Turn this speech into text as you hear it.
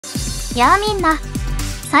やあみんな、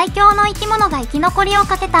最強の生き物が生き残りを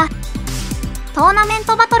かけたトーナメン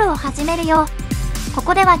トバトルを始めるよ。こ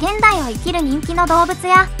こでは現代を生きる人気の動物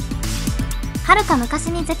や遥か昔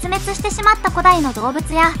に絶滅してしまった古代の動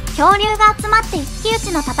物や恐竜が集まって一騎打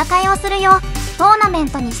ちの戦いをするよ。トーナメン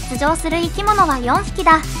トに出場する生き物は4匹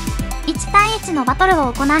だ。1対1のバトル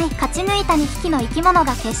を行い、勝ち抜いた2匹の生き物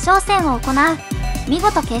が決勝戦を行う。見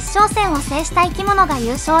事決勝戦を制した生き物が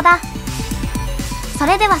優勝だ。そ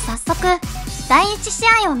れでは早速第1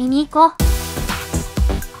試合を見に行こう。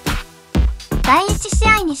第1試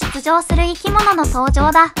合に出場する生き物の登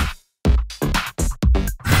場だ。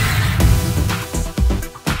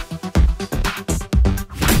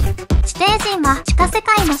地底人は地下世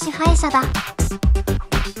界の支配者だ。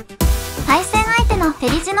対戦相手のテ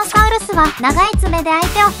リジノサウルスは長い爪で相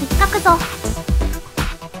手をひっかくぞ。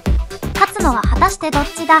勝つのは果たしてどっ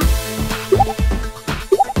ちだ。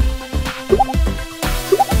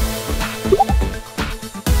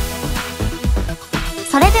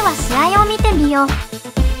それでは試合を見てみよう。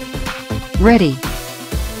Ready.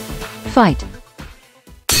 Fight.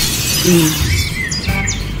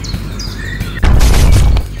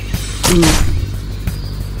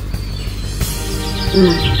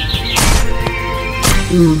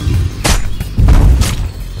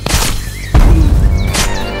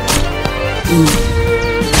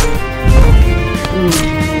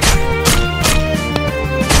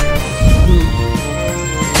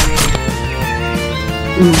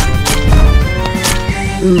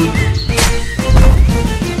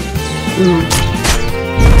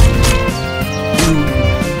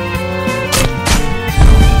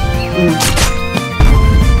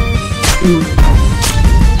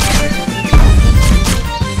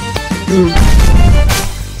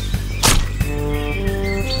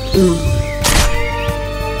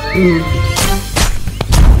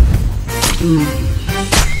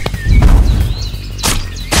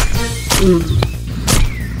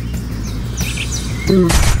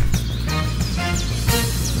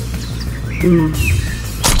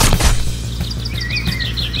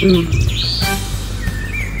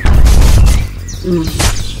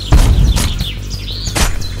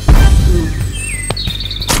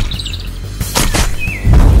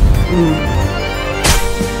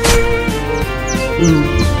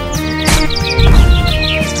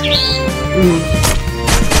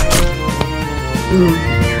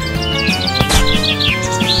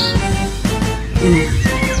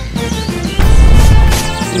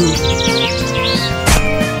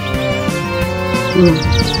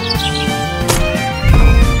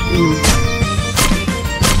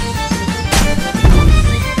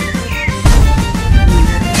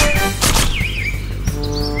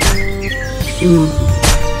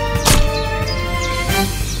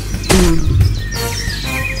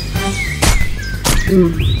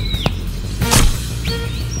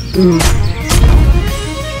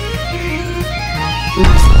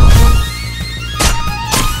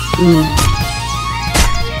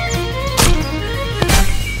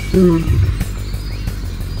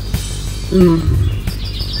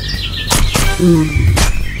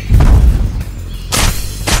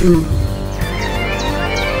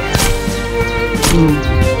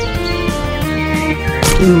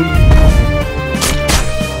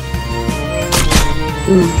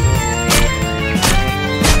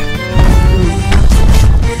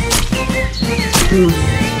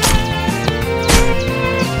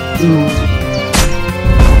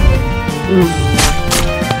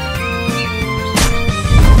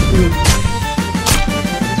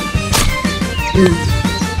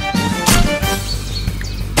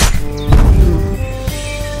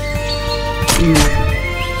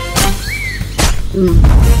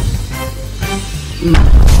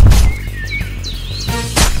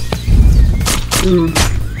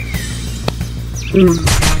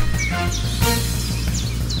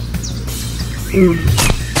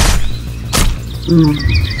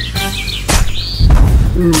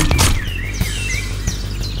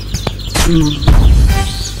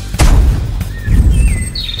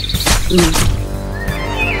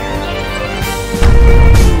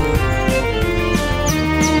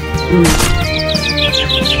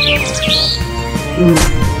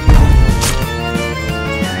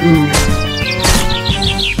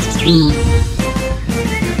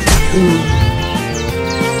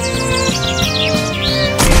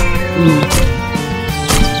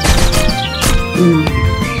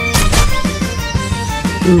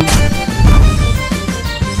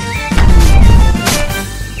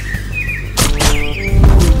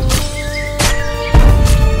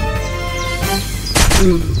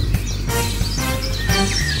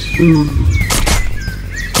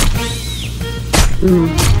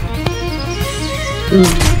 地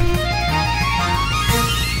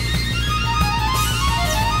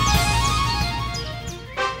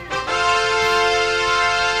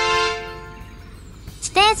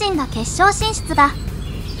底人が決勝進出だ。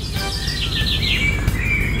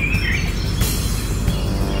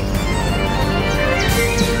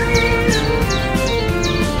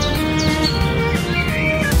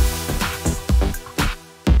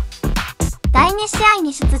第2試合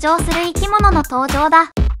に出場する生き物の登場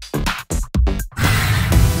だ。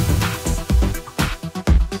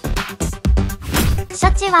シ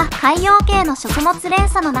ャチは海洋系の食物連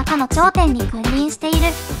鎖の中の頂点に君臨している。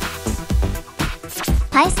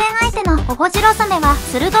対戦相手のオゴジロザメは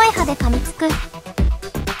鋭い歯で噛みつく。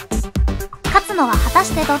勝つのは果た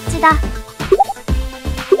してどっちだ。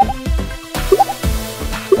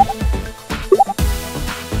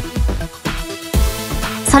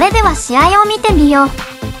それでは試合を見てみよう。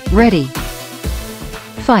Ready.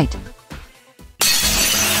 Fight.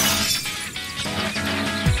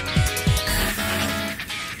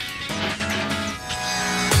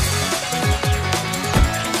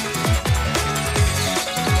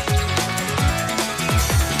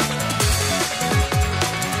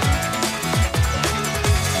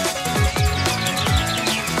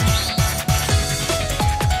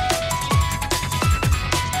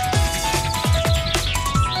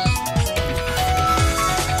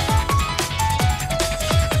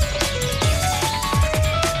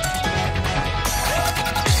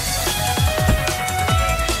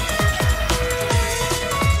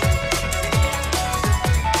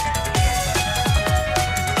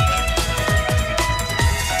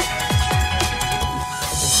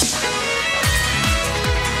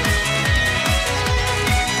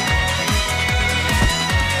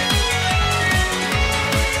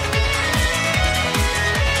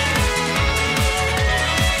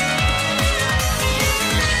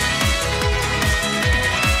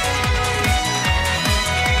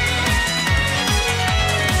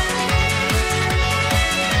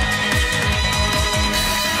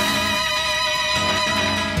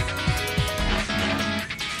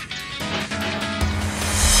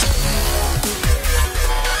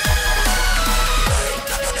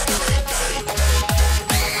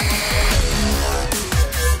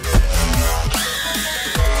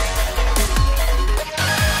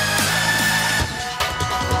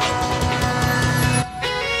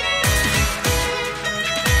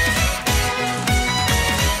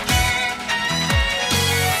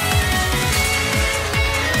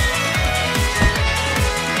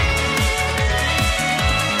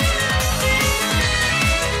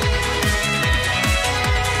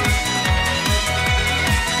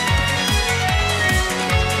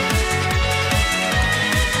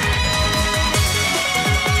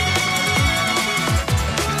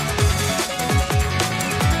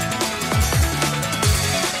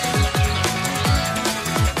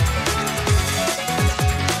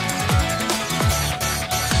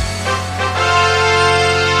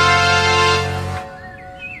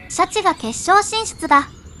 シャチが決勝進出だ。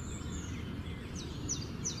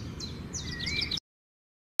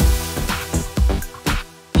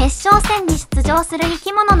決勝戦に出場する生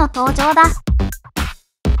き物の登場だ。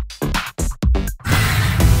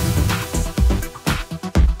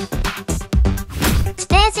地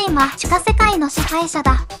底人は地下世界の支配者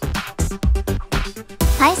だ。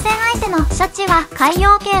対戦相手のシャチは海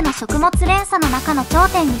洋系の食物連鎖の中の頂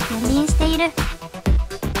点に君臨している。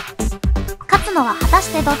勝つのは果た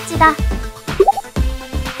してどっちだ。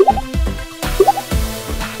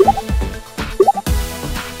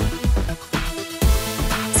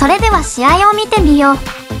それでは試合を見てみよう。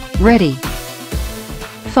Ready.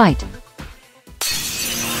 Fight. 地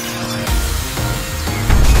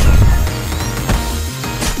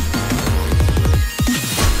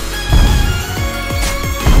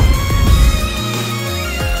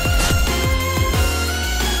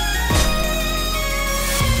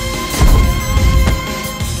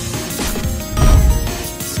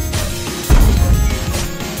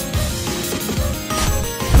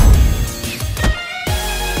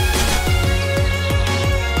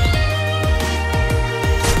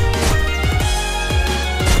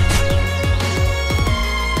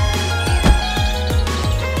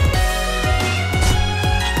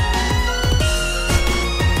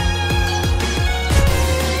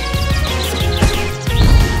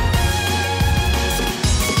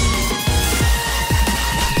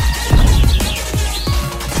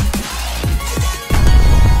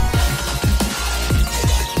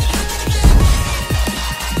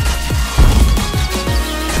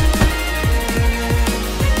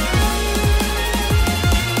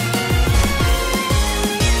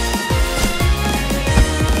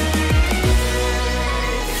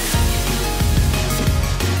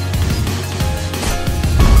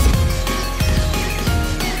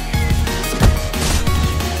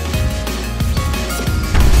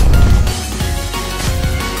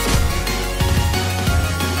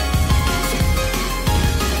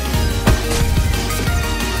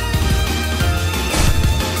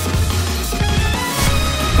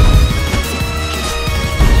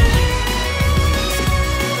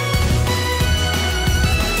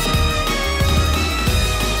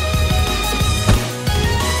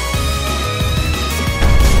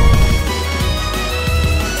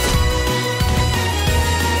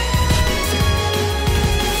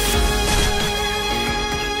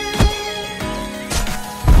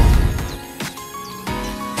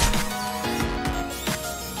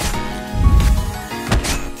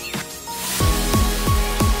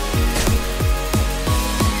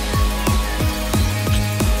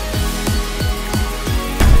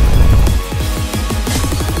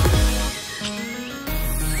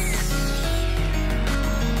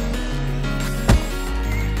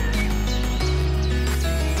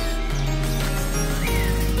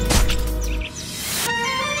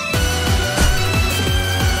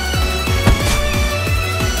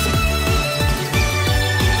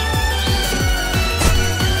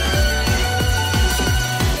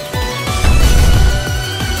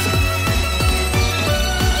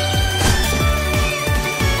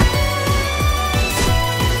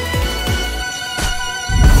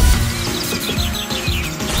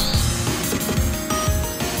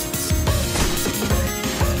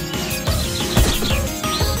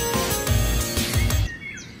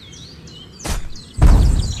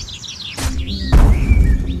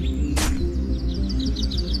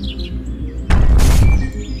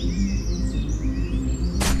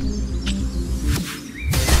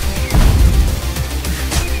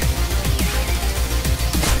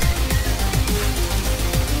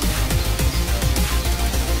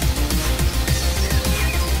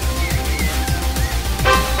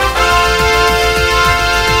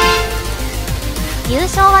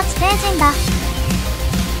は地底人だ。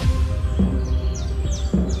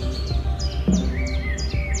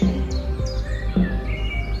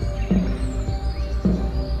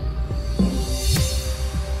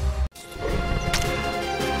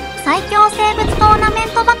最強生物トーナメン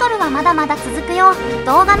トバトルはまだまだ続くよ。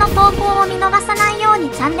動画の投稿を見逃さないように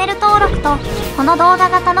チャンネル登録と、この動画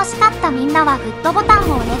が楽しかったみんなはグッドボタン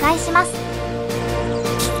をお願いします。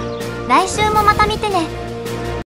来週もまた見てね。